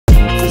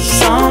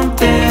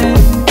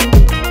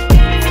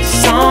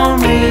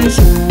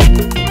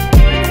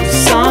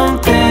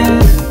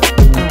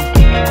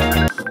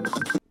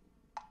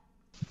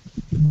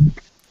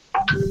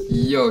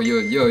Yo, yo,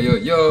 yo, yo,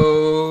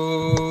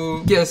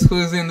 yo! Guess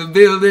who's in the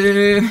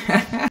building?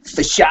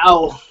 For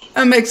sure.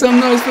 And make some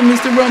noise for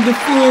Mr.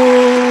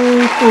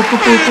 ROMderful!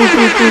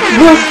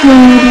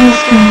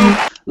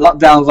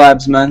 Lockdown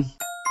vibes, man.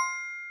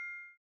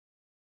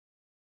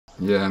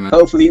 Yeah, man.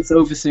 Hopefully it's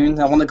over soon.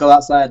 I want to go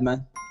outside,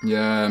 man.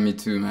 Yeah, me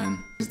too,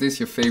 man. Is this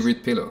your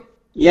favorite pillow?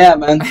 Yeah,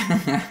 man.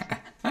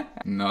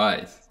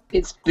 Nice.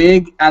 It's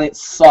big and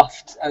it's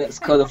soft and it's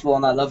colourful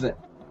and I love it.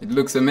 It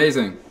looks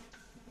amazing.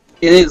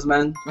 It is,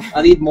 man.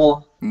 I need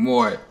more.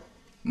 More.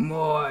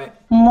 More.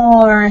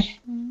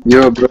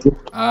 Yo, bro.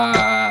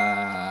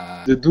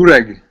 The The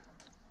durag.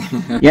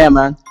 Yeah,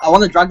 man. I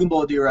want a Dragon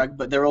Ball durag,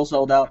 but they're all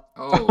sold out.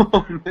 Oh,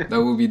 that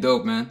would be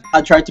dope, man.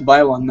 I tried to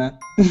buy one, man.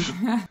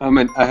 Oh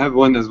man, I have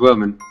one as well,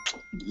 man.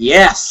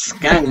 Yes,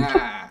 gang.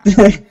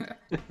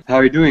 How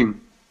are you doing?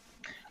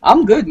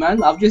 I'm good,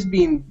 man. I've just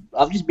been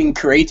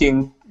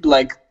creating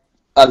like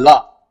a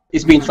lot.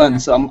 It's been fun,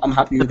 so I'm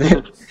happy with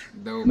it.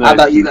 Dope. How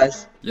about you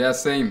guys? Yeah,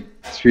 same.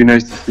 It's really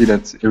nice to see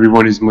that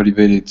everyone is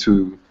motivated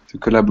to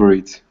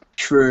collaborate.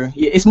 True.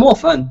 Yeah, it's more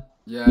fun.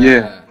 Yeah,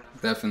 Yeah.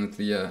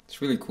 Definitely, yeah. It's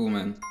really cool,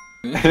 man.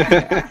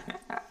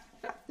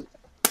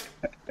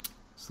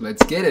 So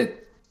let's get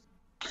it.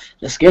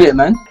 Let's get it,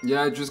 man.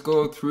 Yeah, just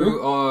go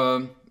through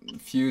a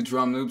few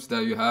drum loops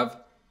that you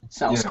have.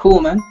 Sounds cool,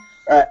 man.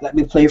 Alright, let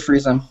me play through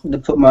some. I'm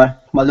gonna put my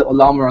little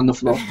llama on the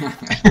floor.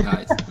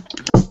 Nice.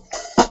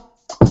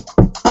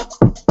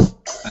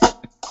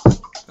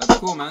 That's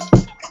cool, man.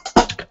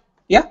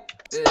 Yeah?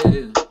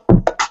 Hey.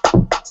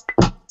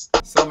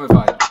 Summer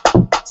vibe.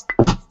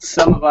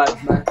 Summer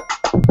vibes, man.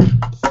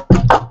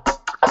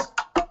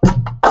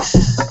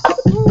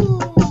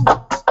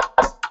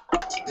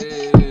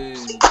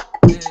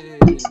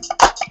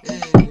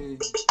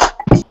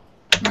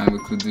 Man, we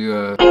could do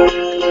a...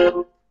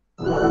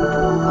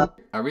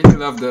 I really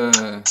love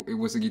the... It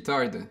was a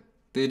guitar, the...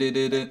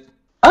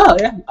 Oh,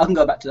 yeah. I can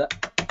go back to that.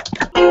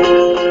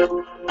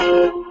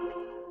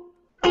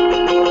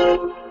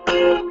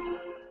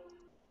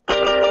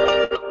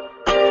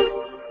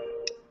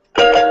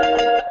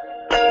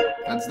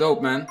 That's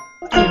dope, man.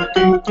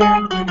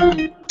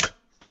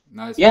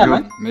 Nice. Yeah,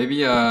 man.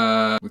 Maybe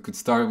we could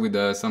start with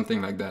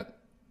something like that.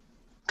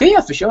 Okay,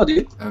 yeah, for sure,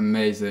 dude.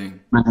 Amazing.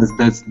 Man,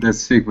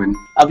 that's sick, man.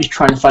 I'll be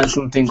trying to find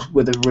something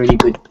with a really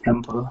good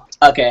tempo.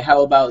 Okay,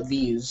 how about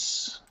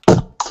these?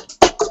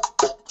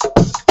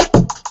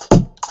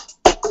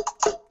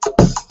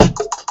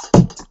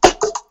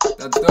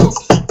 That's dope.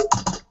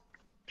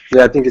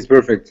 Yeah, I think it's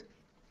perfect.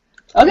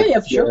 Okay,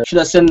 yeah, for sure. Should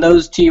I send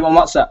those to you on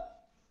WhatsApp?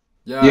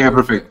 Yeah,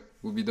 perfect.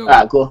 Would be dope.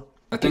 Alright, cool.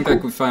 I think I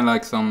could find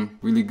like some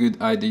really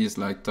good ideas,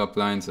 like top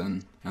lines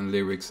and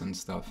lyrics and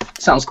stuff.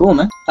 Sounds cool,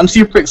 man. I'm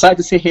super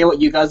excited to hear what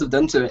you guys have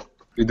done to it.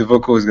 The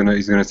vocal is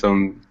gonna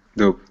sound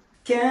dope.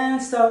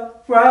 Can't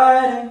stop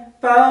writing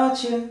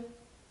about you.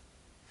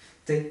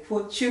 Take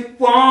what you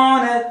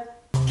wanted.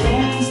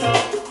 Can't stop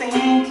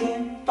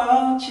thinking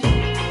about you.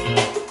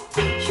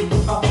 You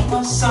are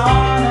my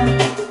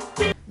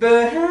sonnet,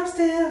 but I'm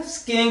still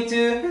scared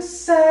to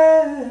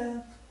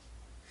myself.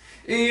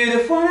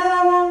 You're the one that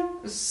I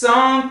want, or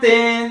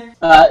something.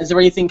 Is there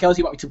anything else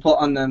you want me to put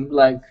on them?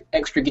 Like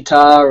extra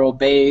guitar or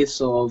bass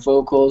or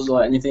vocals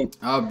or anything?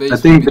 Oh, bass I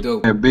think would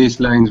be dope. bass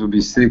lines would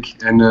be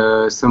sick,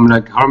 and some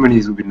like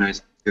harmonies would be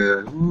nice.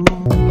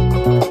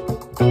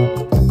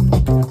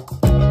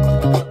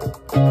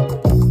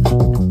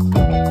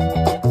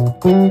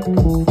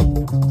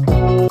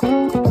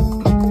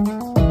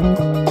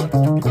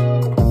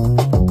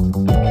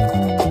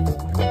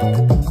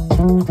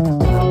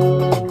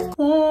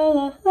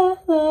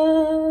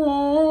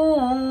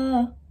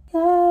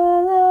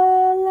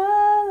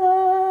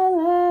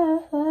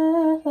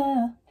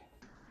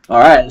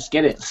 Alright, let's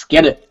get it. Let's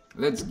get it.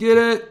 Let's get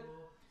it.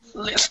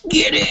 Let's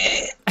get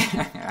it.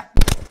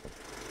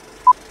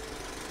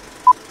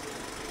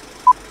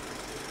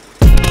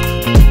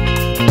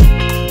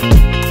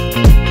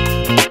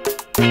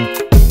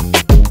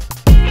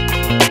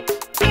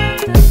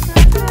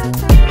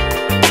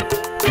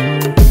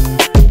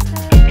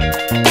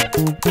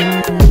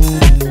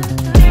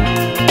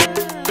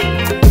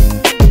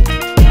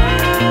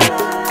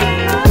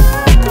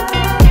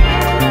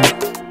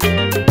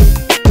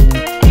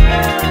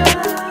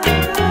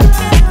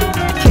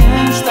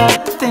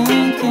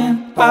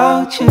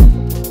 About you.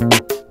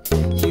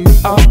 You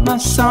are my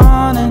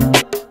sonnet,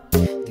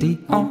 the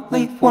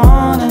only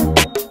one.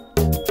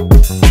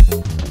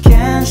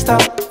 Can't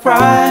stop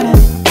writing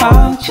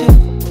about you.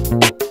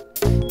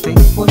 Take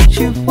what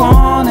you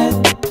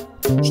wanted,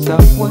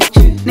 stop what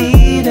you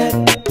needed.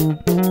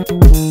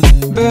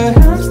 But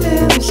I'm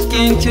still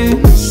scared to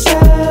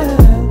myself.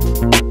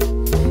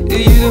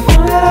 You the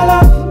one that I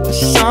love for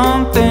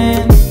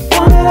something,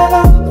 one that I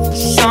love for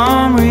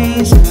some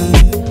reason.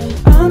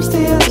 I'm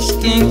still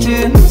scared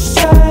to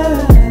myself.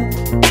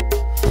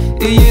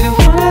 You're the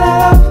one that I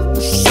love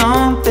for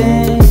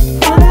something,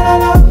 one that I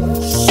love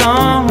for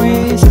some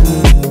reason,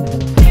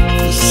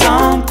 for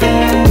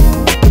something.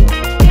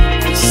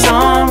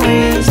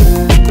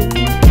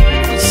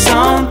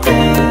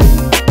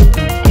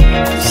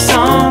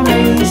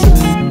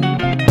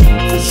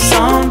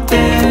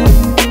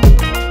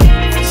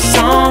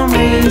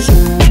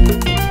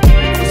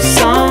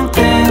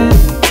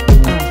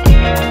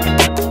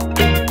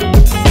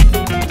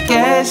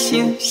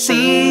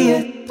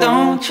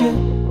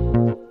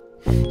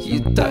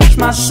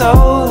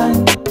 soul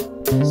and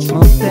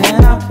smoke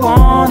than I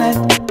wanted.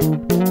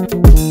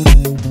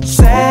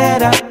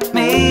 Said I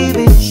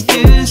maybe it's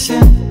too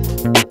soon.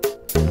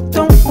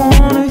 Don't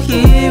wanna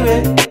hear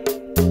it.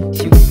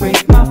 You break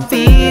my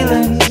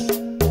feelings,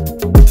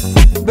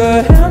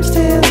 but I'm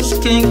still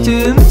sticking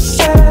to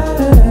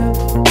myself.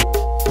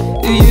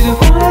 You the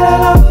one that I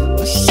love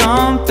for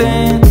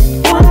something,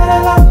 one that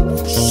I love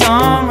for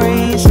some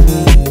reason.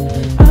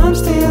 I'm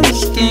still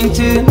sticking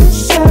to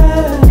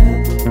myself.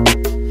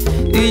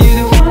 You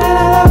the one that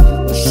I love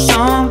for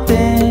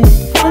something,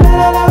 one that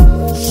I love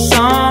for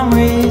some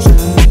reason.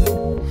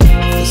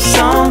 For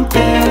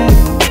something,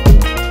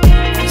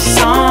 for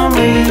some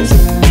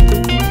reason.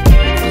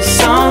 For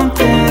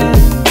something,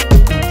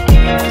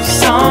 for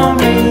some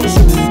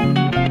reason.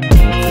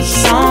 For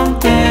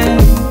something,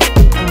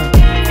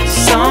 for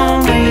some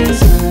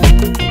reason.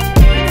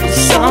 For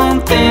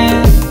something,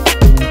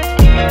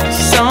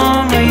 for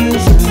some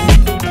reason.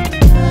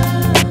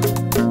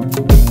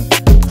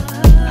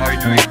 How are you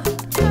doing?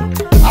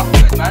 I'm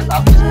good, man.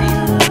 I've just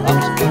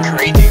been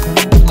creating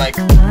like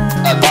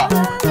a lot,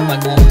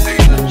 like all the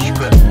days,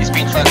 but it's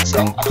been fun, so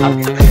I'm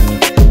happy with it.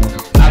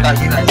 How about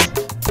you guys?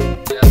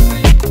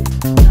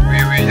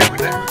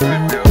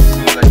 We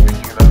also like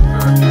making a lot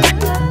of music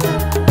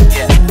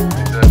Yeah.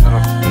 with a lot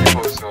of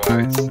people, so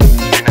it's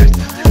really nice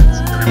to see that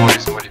everyone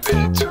is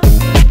motivated to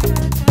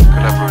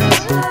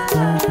collaborate.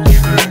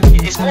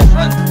 It's more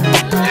fun.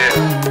 Yeah.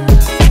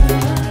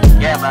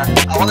 Yeah, man.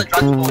 I want to try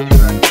to ball you,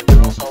 right?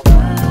 They're all sold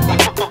out.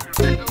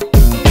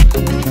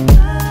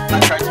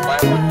 I'm trying to buy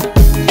one.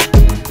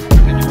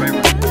 Can you buy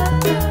one?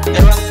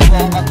 They were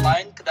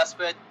online, 'cause that's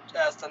where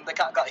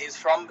Thundercat got his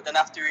from. But then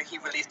after he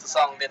released the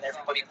song, then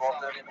everybody bought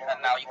them,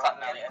 and now you can't.